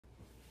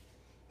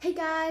Hey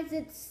guys,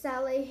 it's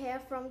Sally here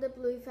from the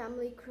Blue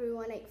Family Crew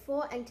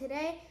 184, and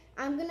today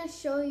I'm gonna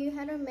show you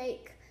how to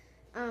make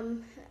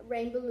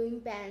rainbow loom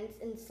bands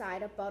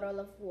inside a bottle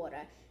of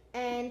water.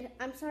 And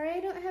I'm sorry I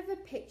don't have a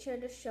picture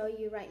to show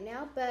you right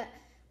now, but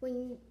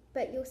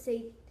you'll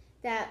see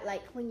that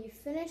like when you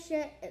finish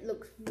it, it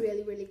looks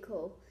really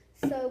cool.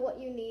 So what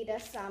you need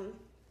are some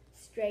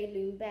stray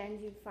loom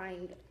bands you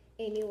find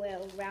anywhere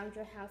around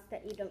your house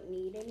that you don't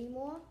need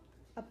anymore.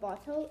 A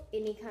bottle,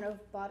 any kind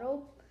of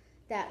bottle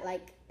that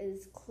like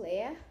is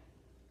clear,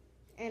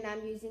 and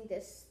I'm using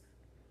this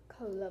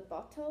cola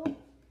bottle,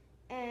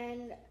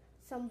 and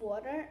some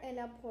water in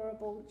a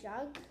pourable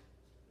jug,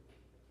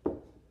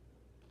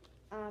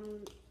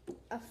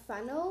 a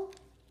funnel,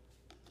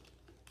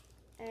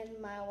 and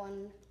my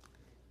one,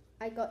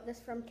 I got this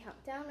from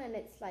Countdown and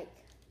it's like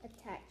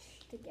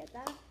attached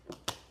together.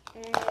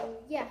 And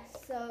yeah,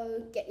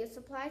 so get your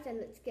supplies and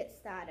let's get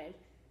started.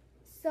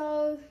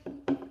 So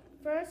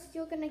first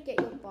you're gonna get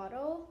your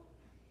bottle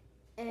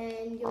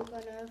and you're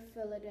gonna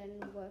fill it in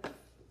with,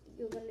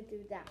 you're gonna do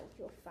that with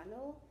your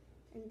funnel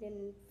and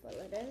then fill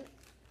it in.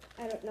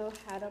 I don't know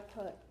how to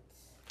put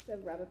the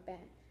rubber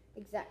band,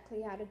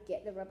 exactly how to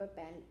get the rubber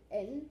band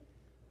in,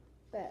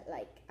 but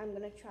like I'm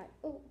gonna try.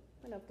 Oh,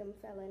 one of them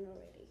fell in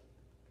already.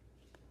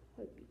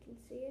 Hope you can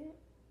see it.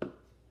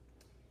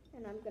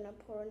 And I'm gonna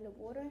pour in the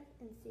water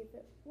and see if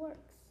it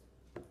works.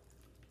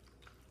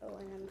 Oh,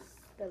 and I'm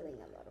spilling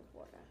a lot of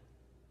water.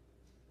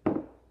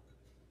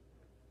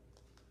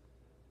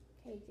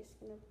 Okay, just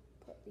gonna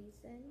put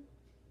these in.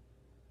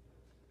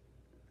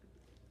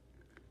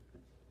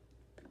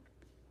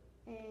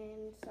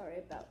 And sorry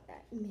about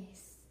that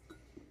mess.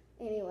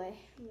 Anyway,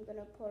 I'm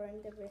gonna pour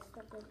in the rest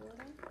of the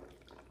water.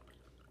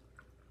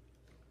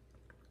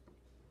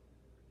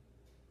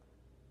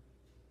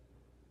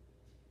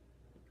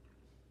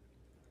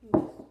 And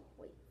just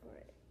wait for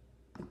it.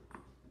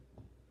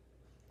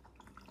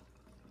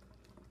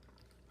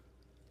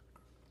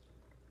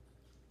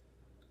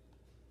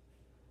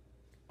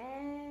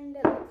 And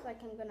it looks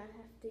like I'm gonna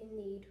have to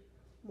need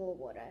more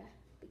water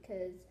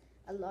because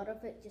a lot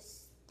of it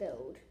just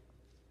spilled.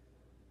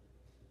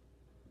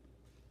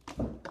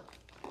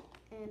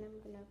 And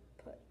I'm gonna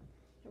put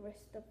the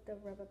rest of the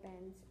rubber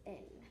bands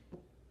in.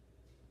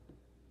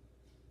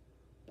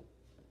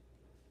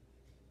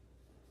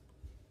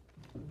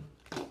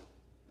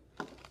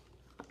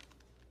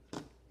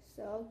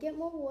 So I'll get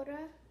more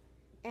water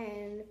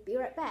and be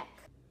right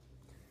back.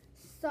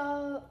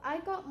 So I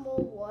got more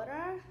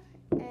water,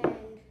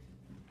 and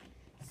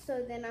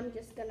so then I'm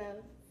just gonna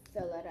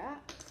fill it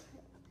up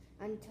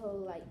until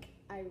like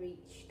I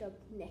reach the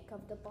neck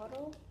of the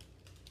bottle.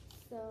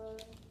 So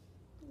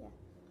yeah,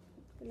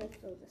 I'm gonna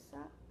fill this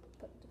up,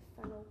 put the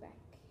funnel back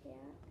here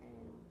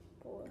and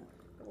pour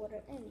the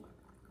water in.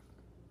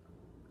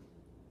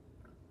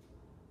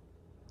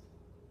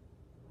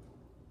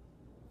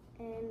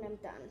 And I'm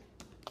done.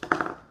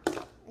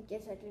 I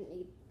guess I didn't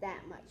need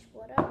that much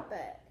water,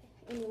 but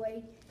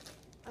anyway,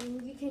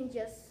 you can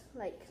just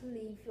like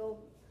leave your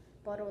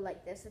bottle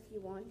like this if you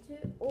want to,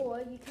 or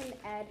you can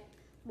add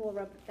more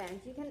rubber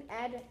bands. You can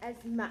add as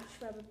much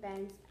rubber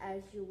bands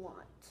as you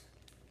want.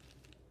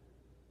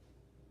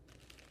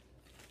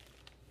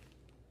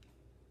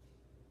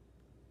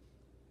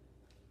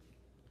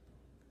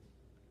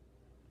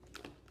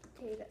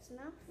 Okay, that's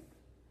enough.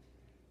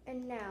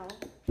 And now,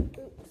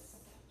 oops,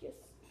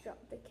 just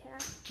dropped the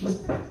cap.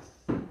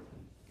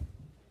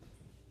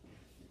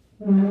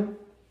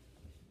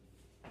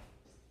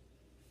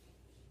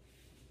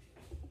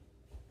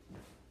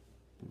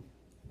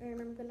 And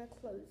I'm gonna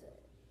close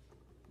it.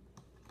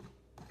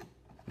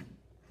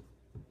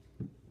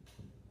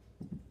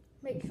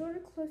 Make sure to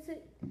close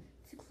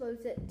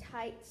it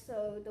tight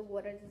so the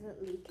water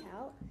doesn't leak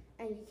out.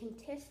 And you can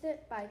test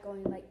it by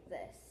going like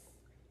this.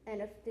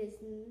 And if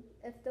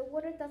the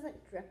water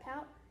doesn't drip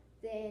out,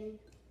 then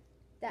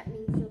that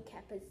means your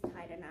cap is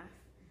tight enough.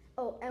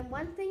 Oh, and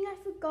one thing I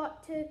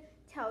forgot to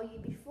tell you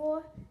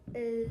before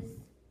is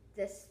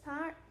this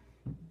part.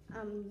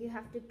 You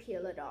have to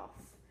peel it off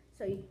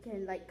so you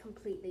can like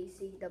completely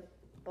see the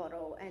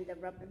bottle and the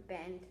rubber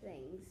band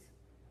things.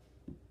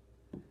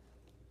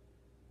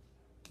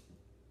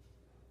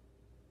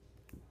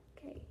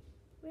 Okay,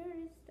 where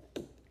is the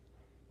thing?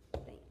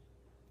 Okay,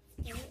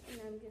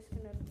 and I'm just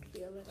gonna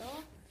peel it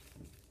off.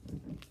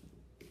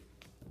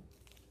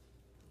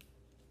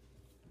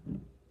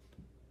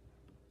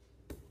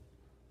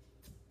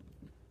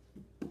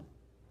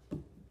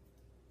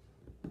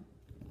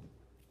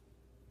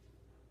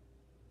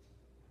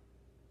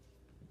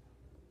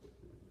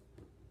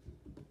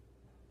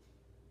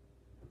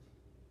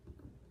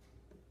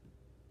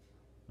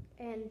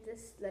 And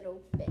this little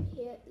bit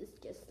here is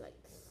just like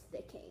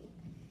sticking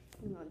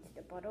onto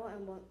the bottle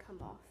and won't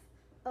come off.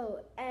 Oh,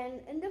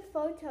 and in the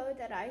photo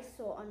that I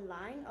saw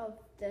online of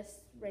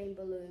this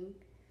rainbow loom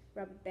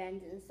rubber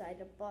band inside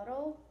a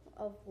bottle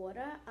of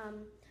water,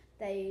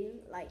 they're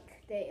like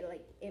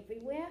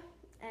everywhere,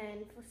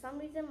 and for some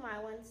reason my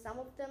one, some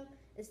of them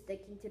is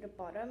sticking to the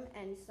bottom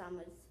and some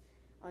is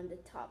on the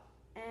top.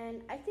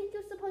 And I think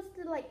you're supposed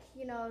to, like,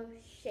 you know,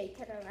 shake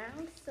it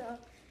around. So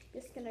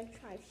just gonna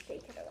try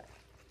shake it around.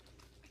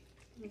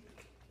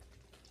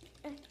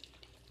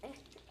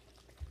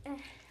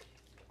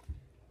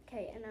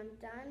 Okay, and I'm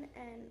done,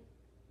 and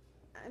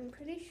I'm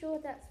pretty sure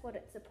that's what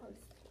it's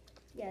supposed to.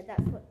 Yeah,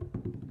 that's what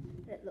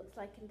it looks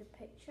like in the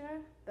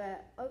picture.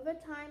 But over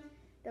time,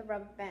 the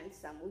rubber band,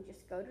 some will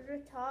just go to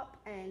the top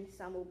and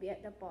some will be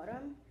at the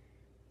bottom.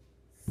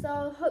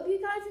 So hope you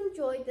guys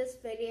enjoyed this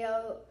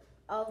video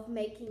of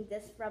making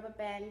this rubber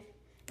band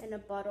in a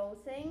bottle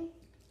thing.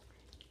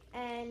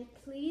 And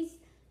please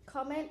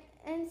comment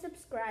and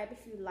subscribe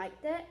if you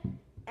liked it.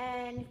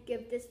 And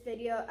give this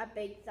video a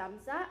big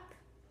thumbs up.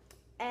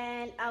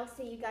 And I'll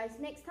see you guys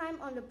next time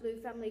on the Blue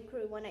Family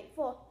Crew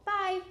 184.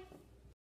 Bye!